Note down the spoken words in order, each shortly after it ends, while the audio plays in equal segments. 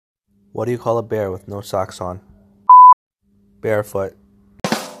What do you call a bear with no socks on? Barefoot.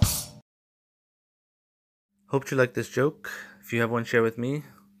 Hope you like this joke. If you have one, share with me.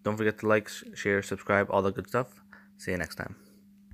 Don't forget to like, share, subscribe, all the good stuff. See you next time.